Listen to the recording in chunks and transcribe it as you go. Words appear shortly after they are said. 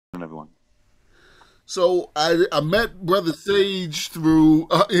welcome everyone. So I met Brother Sage through.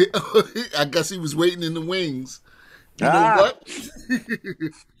 I guess he was waiting in the wings. You know Ah, what?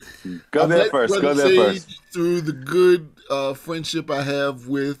 go I there met first. Brother Go there Sage first. through the good friendship I have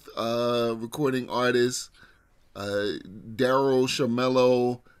with recording artists Daryl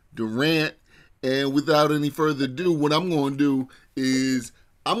Shamello Durant. And without any further ado, what I'm going to do is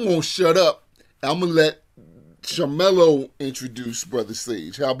I'm going to shut up. I'm going to let Shamello introduce Brother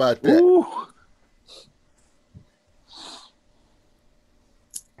Sage. How about that? Ooh,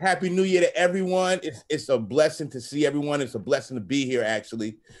 Happy New Year to everyone. It's a blessing to see everyone. It's a blessing to be here,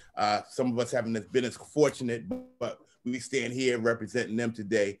 actually. Some of us haven't been as fortunate, but we stand here representing them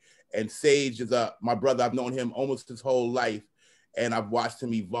today. And Sage is my brother. I've known him almost his whole life, and I've watched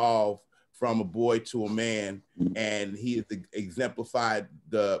him evolve from a boy to a man. And he has exemplified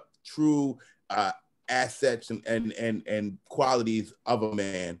the true assets and qualities of a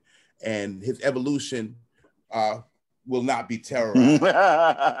man. And his evolution will not be terrorized.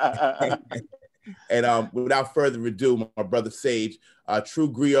 And without further ado, my brother Sage,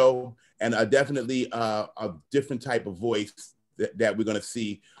 true griot, and definitely a different type of voice that we're going to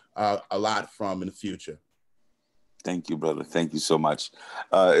see a lot from in the future. thank you, brother. Thank you so much.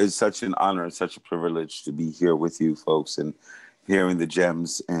 It's such an honor and such a privilege to be here with you folks and hearing the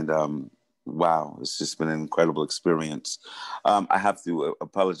gems. And wow, it's just been an incredible experience. I have to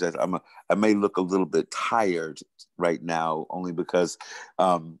apologize. I may look a little bit tired right now, only because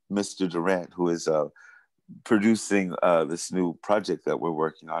Mr. Durant, who is producing this new project that we're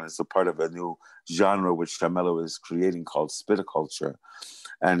working on, is a part of a new genre which Shamello is creating called Spiticulture,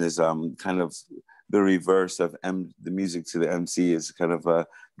 and is kind of the reverse of the music to the MC. Is kind of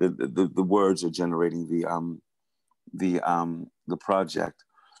the words are generating the project.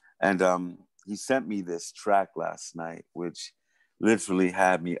 And he sent me this track last night, which literally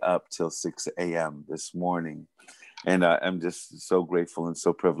had me up till 6 a.m. this morning. And I'm just so grateful and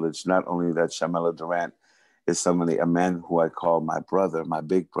so privileged, not only that Shamello Durant is somebody, a man who I call my brother, my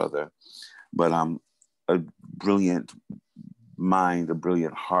big brother, but a brilliant mind, a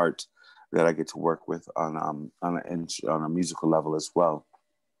brilliant heart that I get to work with on a musical level as well.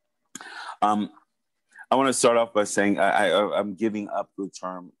 I want to start off by saying I'm giving up the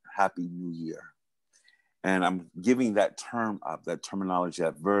term Happy New Year. And I'm giving that term up, that terminology,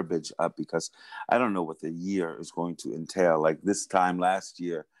 that verbiage up, because I don't know what the year is going to entail. Like this time last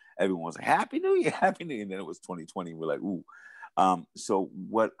year, everyone was like, Happy New Year, Happy New Year. And then it was 2020. We're like, ooh. So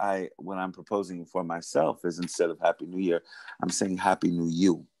what I'm proposing for myself is, instead of Happy New Year, I'm saying Happy New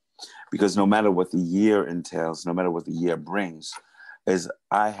You. Because no matter what the year entails, no matter what the year brings, is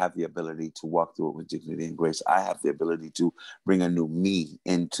I have the ability to walk through it with dignity and grace. I have the ability to bring a new me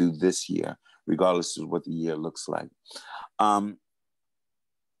into this year, regardless of what the year looks like. Sha,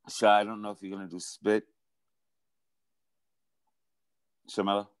 I don't know if you're going to do spit.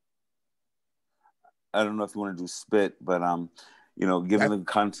 Shamela? I don't know if you want to do spit, but, given the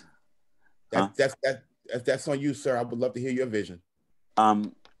content. That's on you, sir. I would love to hear your vision.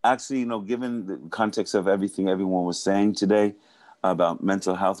 Actually, given the context of everything everyone was saying today about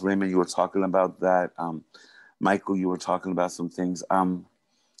mental health, Raymond, you were talking about that. Michael, you were talking about some things.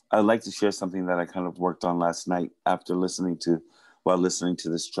 I'd like to share something that I kind of worked on last night while listening to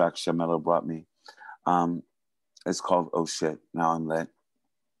this track Shamello brought me. It's called Oh Shit, Now I'm Lit.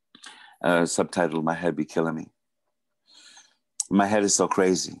 Subtitled, My Head Be Killing Me. My head is so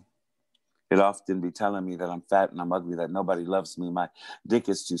crazy. It often be telling me that I'm fat and I'm ugly, that nobody loves me. My dick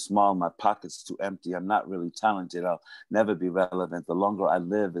is too small, my pocket's too empty. I'm not really talented, I'll never be relevant. The longer I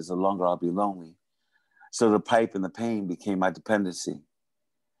live is the longer I'll be lonely. So the pipe and the pain became my dependency.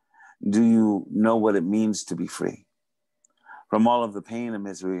 Do you know what it means to be free? From all of the pain and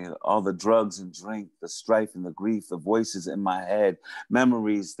misery, all the drugs and drink, the strife and the grief, the voices in my head,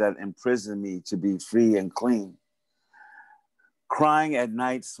 memories that imprison me to be free and clean. Crying at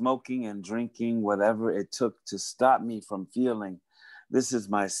night, smoking and drinking, whatever it took to stop me from feeling. This is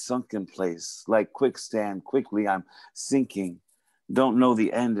my sunken place. Like quicksand, quickly I'm sinking. Don't know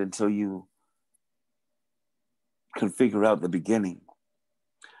the end until you can figure out the beginning.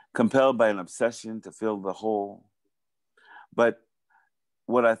 Compelled by an obsession to fill the hole. But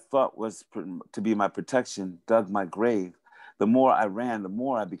what I thought was to be my protection dug my grave. The more I ran, the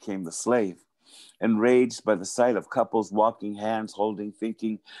more I became the slave. Enraged by the sight of couples walking, hands holding,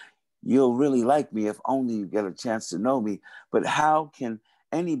 thinking, you'll really like me if only you get a chance to know me. But how can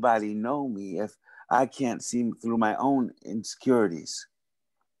anybody know me if I can't see through my own insecurities?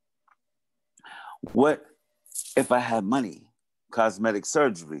 What if I had money, cosmetic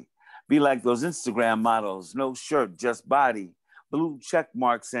surgery, be like those Instagram models, no shirt, just body, blue check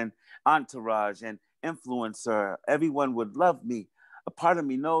marks and entourage and influencer. Everyone would love me. A part of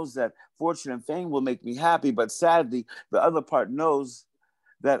me knows that fortune and fame will make me happy, but sadly, the other part knows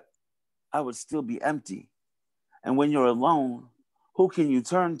that I would still be empty. And when you're alone, who can you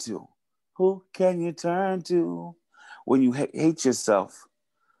turn to? Who can you turn to? When you hate yourself,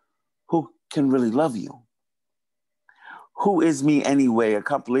 who can really love you? Who is me anyway? A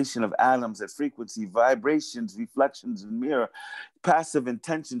compilation of atoms at frequency, vibrations, reflections, and mirror, passive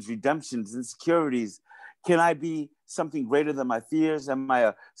intentions, redemptions, insecurities. Can I be something greater than my fears? Am I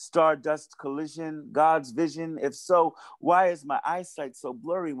a stardust collision, God's vision? If so, why is my eyesight so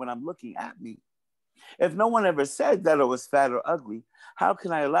blurry when I'm looking at me? If no one ever said that I was fat or ugly, how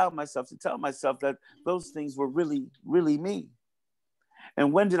can I allow myself to tell myself that those things were really, really me?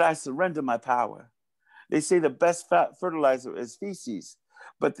 And when did I surrender my power? They say the best fertilizer is feces,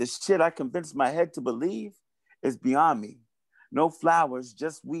 but the shit I convinced my head to believe is beyond me. No flowers,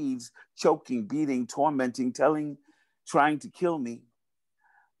 just weeds, choking, beating, tormenting, trying to kill me.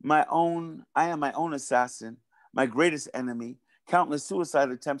 I am my own assassin, my greatest enemy, countless suicide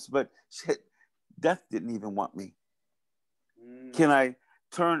attempts, but shit, death didn't even want me. Can I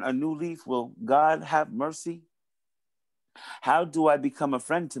turn a new leaf? Will God have mercy? How do I become a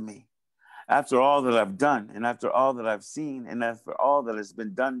friend to me? After all that I've done, and after all that I've seen, and after all that has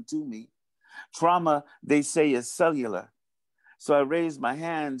been done to me, trauma, they say, is cellular. So I raise my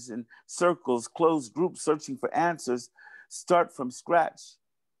hands in circles, closed groups, searching for answers, start from scratch.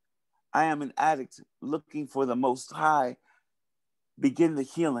 I am an addict looking for the most high, begin the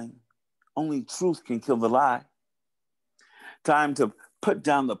healing. Only truth can kill the lie. Time to put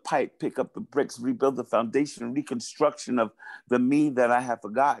down the pipe, pick up the bricks, rebuild the foundation, reconstruction of the me that I have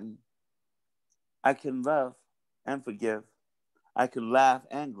forgotten. I can love and forgive. I can laugh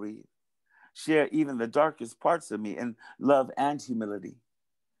and grieve. Share even the darkest parts of me in love and humility.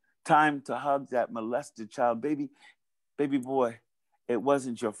 Time to hug that molested child. Baby boy, it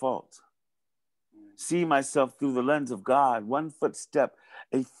wasn't your fault. See myself through the lens of God. One footstep,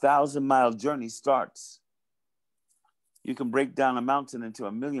 1,000-mile journey starts. You can break down a mountain into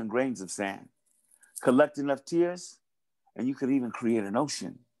 1,000,000 grains of sand. Collect enough tears, and you could even create an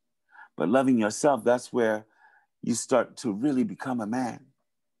ocean. But loving yourself, that's where you start to really become a man.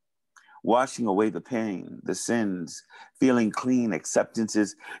 Washing away the pain, the sins, feeling clean, acceptance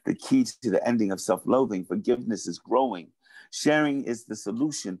is the key to the ending of self-loathing. Forgiveness is growing. Sharing is the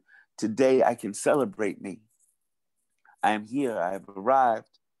solution. Today, I can celebrate me. I am here. I have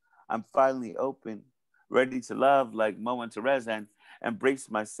arrived. I'm finally open, ready to love like Mo and Therese and embrace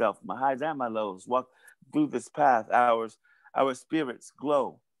myself, my highs and my lows. Walk through this path. Our spirits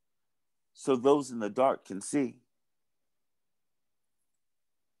glow so those in the dark can see.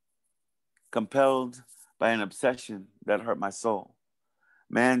 Compelled by an obsession that hurt my soul.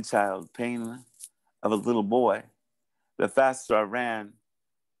 Man-child, pain of a little boy. The faster I ran,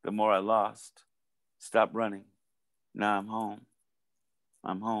 the more I lost. Stop running. Now I'm home.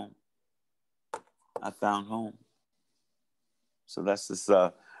 I'm home. I found home. So that's this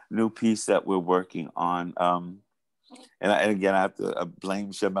new piece that we're working on. And again, I have to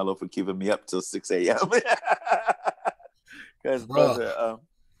blame Shamello for keeping me up till 6 a.m. Because, brother,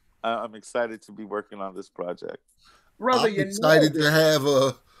 I'm excited to be working on this project. Brother, I'm excited to have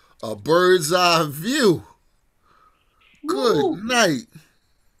a bird's eye view. Good night.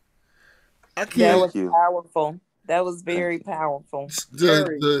 I can't. That was powerful. That was very powerful.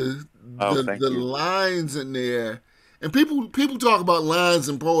 The lines in there, and people talk about lines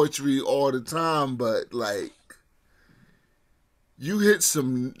in poetry all the time, but like you hit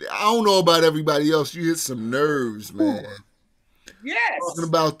some. I don't know about everybody else. You hit some nerves, man. Yes. Talking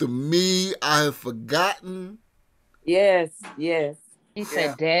about the me I have forgotten. Yes, yes. He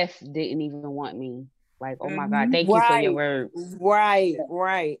said death didn't even want me. Like, oh my God, thank you for your words.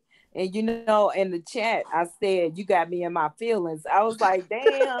 Right. And you know, in the chat, I said, you got me in my feelings. I was like,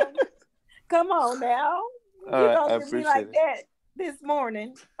 damn, come on now. You don't get me like that this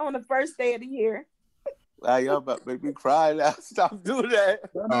morning on the first day of the year. Y'all about to make me cry now. Stop doing that.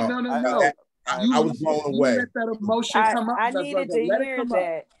 No. I was blown away. Let that emotion come up. I needed to hear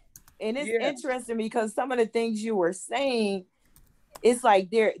that. And it's interesting because some of the things you were saying, it's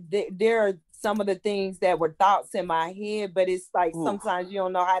like there are some of the things that were thoughts in my head, but it's like sometimes you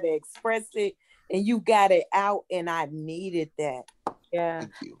don't know how to express it and you got it out, and I needed that. Yeah,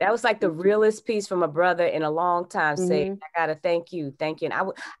 that was like the realest piece from a brother in a long time saying, I gotta thank you. And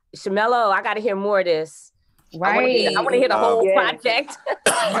Shamello, I gotta hear more of this. Right. I want to hear the whole project.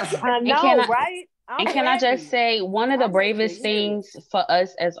 I know, right? And can I just say, one of the bravest things for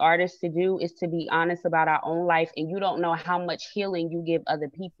us as artists to do is to be honest about our own life. And you don't know how much healing you give other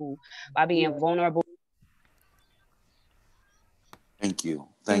people by being vulnerable. Thank you.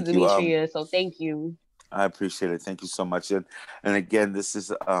 Thank you. Demetria, so thank you. I appreciate it. Thank you so much. And again, this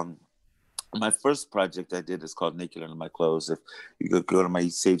is my first project I did is called Naked Under My Clothes. If you could go to my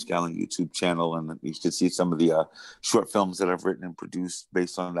Sage Gallen YouTube channel, and you can see some of the short films that I've written and produced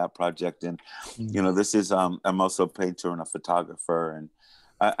based on that project. And you know, this is I'm also a painter and a photographer, and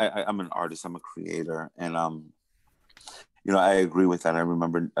I'm an artist. I'm a creator, and you know, I agree with that. I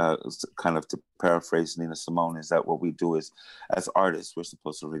remember kind of to paraphrase Nina Simone, is that what we do is, as artists, we're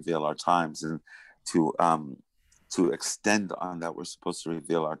supposed to reveal our times, and to extend on that, we're supposed to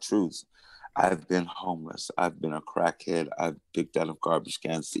reveal our truths. I've been homeless. I've been a crackhead. I've picked out of garbage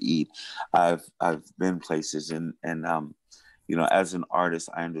cans to eat. I've been places, and you know, as an artist,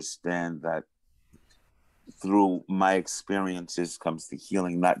 I understand that through my experiences comes the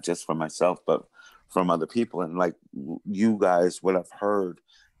healing, not just for myself, but from other people. And like you guys, what I've heard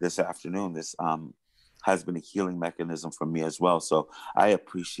this afternoon, this has been a healing mechanism for me as well. So I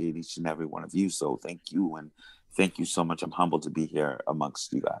appreciate each and every one of you. So thank you, and thank you so much. I'm humbled to be here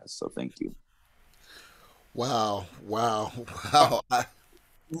amongst you guys. So thank you. Wow.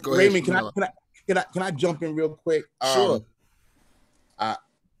 Raymond, can I jump in real quick? Sure. That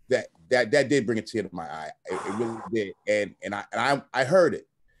did bring a tear to my eye. It really did, and I heard it,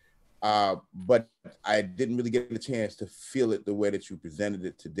 but I didn't really get a chance to feel it the way that you presented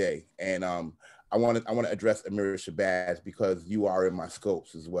it today. And I want to address Amira Shabazz, because you are in my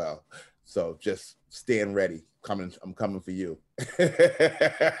scopes as well. So just stand ready. I'm coming for you. You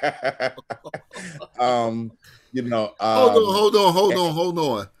know. Hold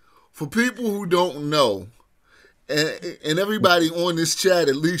on. For people who don't know, and everybody on this chat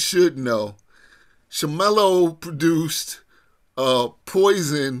at least should know, Shamello produced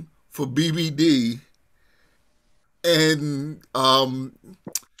Poison for BBD, and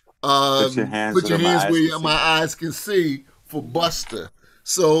Put your hands where my eyes can see for Buster.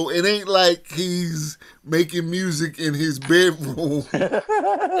 So it ain't like he's making music in his bedroom,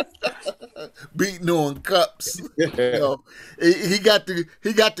 beating on cups. You know, he got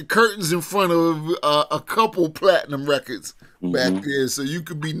the curtains in front of a couple platinum records back there, so you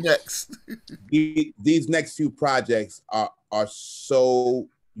could be next. These next few projects are so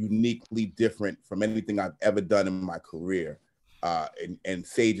uniquely different from anything I've ever done in my career, and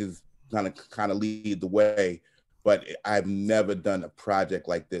Sage is kind of lead the way. But I've never done a project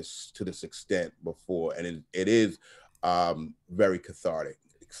like this to this extent before, and it is very cathartic,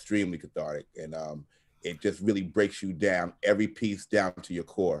 extremely cathartic, and it just really breaks you down, every piece down to your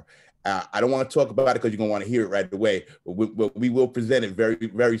core. I don't want to talk about it because you're gonna want to hear it right away, but we will present it very,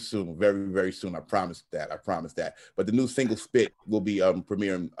 very soon, very, very soon. I promise that. But the new single "Spit" will be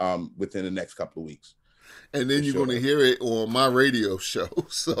premiering within the next couple of weeks. And then you're going to hear it on my radio show.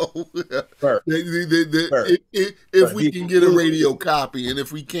 So if we can get a radio copy, and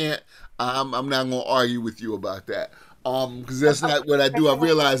if we can't, I'm not going to argue with you about that. Because that's not what I do. I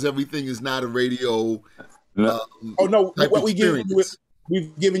realize everything is not a radio. We've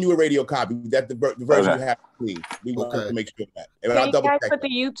given you a radio copy. That the version you have, please. We want to make sure that. And can you guys put the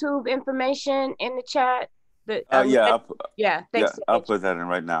YouTube information in the chat? Thanks. I'll put that in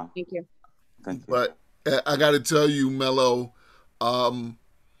right now. Thank you. But I got to tell you, Mello, I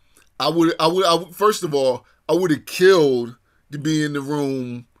would first of all, I would have killed to be in the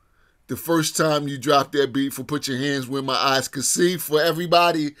room the first time you dropped that beat for "Put Your Hands Where My Eyes Could See" for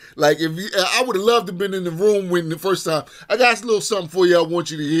everybody. Like, I would have loved to have been in the room when the first time. I got a little something for you I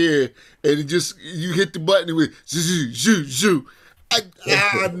want you to hear, and it just, you hit the button with zoo. I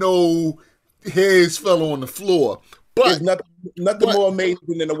know heads fell on the floor. But there's nothing more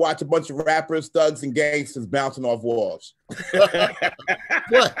amazing than to watch a bunch of rappers, thugs, and gangsters bouncing off walls.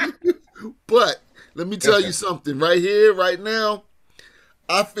 but let me tell you something right here, right now.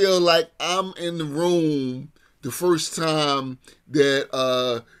 I feel like I'm in the room the first time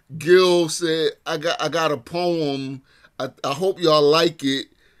that Gil said, I got a poem. I hope y'all like it.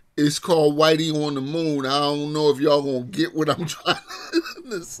 It's called Whitey on the Moon. I don't know if y'all gonna get what I'm trying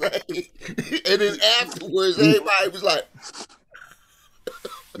to say. And then afterwards, everybody was like,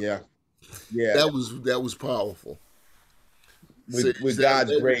 "Yeah, that was powerful." With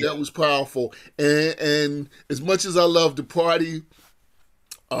God's grace, that was powerful. And as much as I love the party,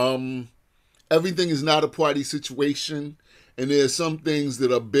 everything is not a party situation, and there are some things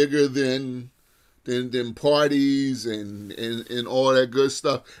that are bigger than parties and all that good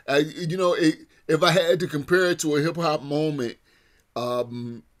stuff. If I had to compare it to a hip hop moment,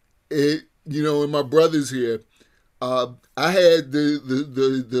 and my brother's here. I had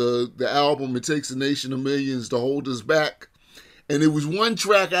the album "It Takes a Nation of Millions to Hold Us Back," and it was one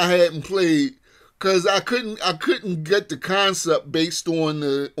track I hadn't played because I couldn't get the concept based on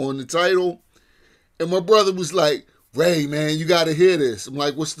the title. And my brother was like, "Ray, man, you got to hear this." I'm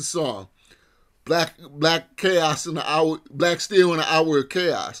like, "What's the song?" Black Chaos in the Hour, Black Steel in the Hour of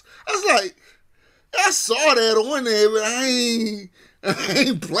Chaos. I was like, I saw that on there, but I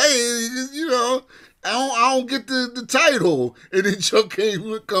ain't playing. I don't get the title. And then Chuck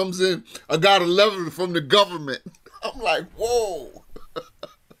comes in. I got a letter from the government. I'm like, whoa.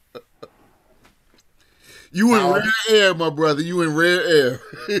 You in rare air, my brother. You in rare air.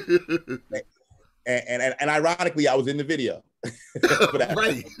 and ironically, I was in the video. For that.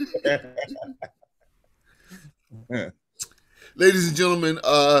 Right. Ladies and gentlemen,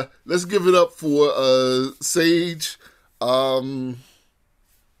 let's give it up for Sage.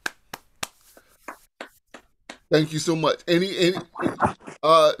 Thank you so much.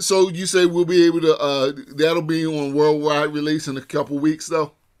 So you say we'll be able to that'll be on worldwide release in a couple weeks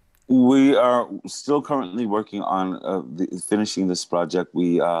though? We are still currently working on finishing this project.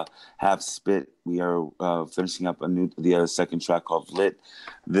 We have Spit. We are finishing up the second track called Lit.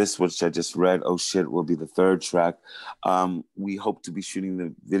 This, which I just read, Oh Shit, will be the third track. We hope to be shooting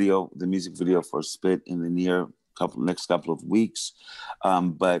the music video for Spit in the next couple of weeks.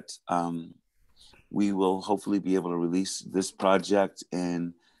 But we will hopefully be able to release this project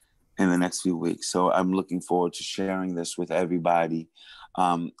in the next few weeks. So I'm looking forward to sharing this with everybody.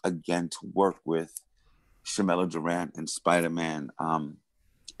 Again, to work with Shamello Durant and Spider-Man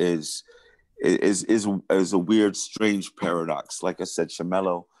is a weird, strange paradox. Like I said,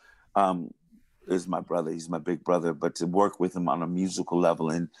 Shamello is my brother. He's my big brother. But to work with him on a musical level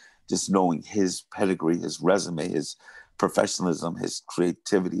and just knowing his pedigree, his resume, his professionalism, his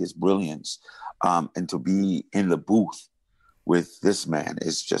creativity, his brilliance, and to be in the booth with this man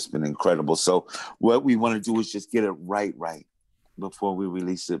has just been incredible. So what we want to do is just get it right before we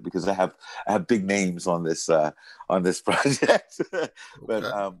release it, because I have big names on this project.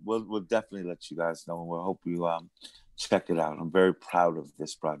 But we'll definitely let you guys know, and we'll hope you check it out. I'm very proud of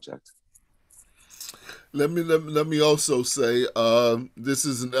this project. Let me also say this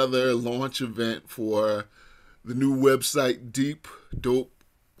is another launch event for the new website Deep Dope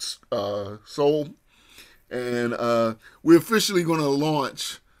Soul, and we're officially going to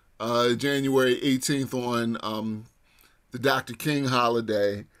launch January 18th on the Dr. King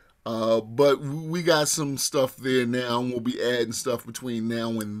holiday, but we got some stuff there now, and we'll be adding stuff between now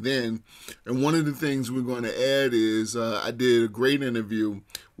and then. And one of the things we're going to add is I did a great interview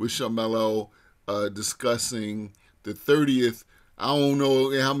with Shamello discussing the 30th. I don't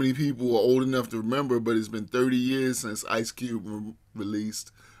know how many people are old enough to remember, but it's been 30 years since Ice Cube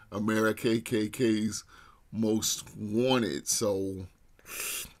released America KKK's Most Wanted. So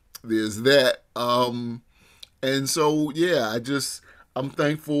there's that. And so, yeah, I'm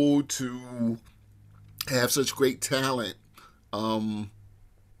thankful to have such great talent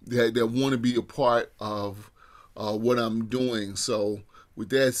that want to be a part of what I'm doing. So with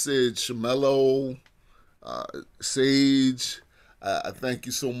that said, Shamello, Sage, I thank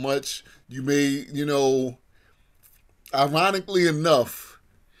you so much. You may, ironically enough,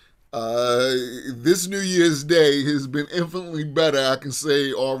 this New Year's Day has been infinitely better, I can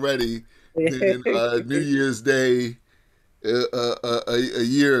say already, than New Year's Day a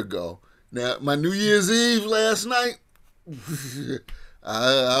year ago. Now, my New Year's Eve last night,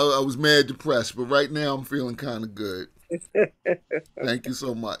 I was mad depressed, but right now I'm feeling kind of good. Thank you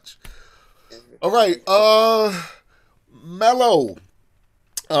so much. All right, Mello,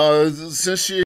 since you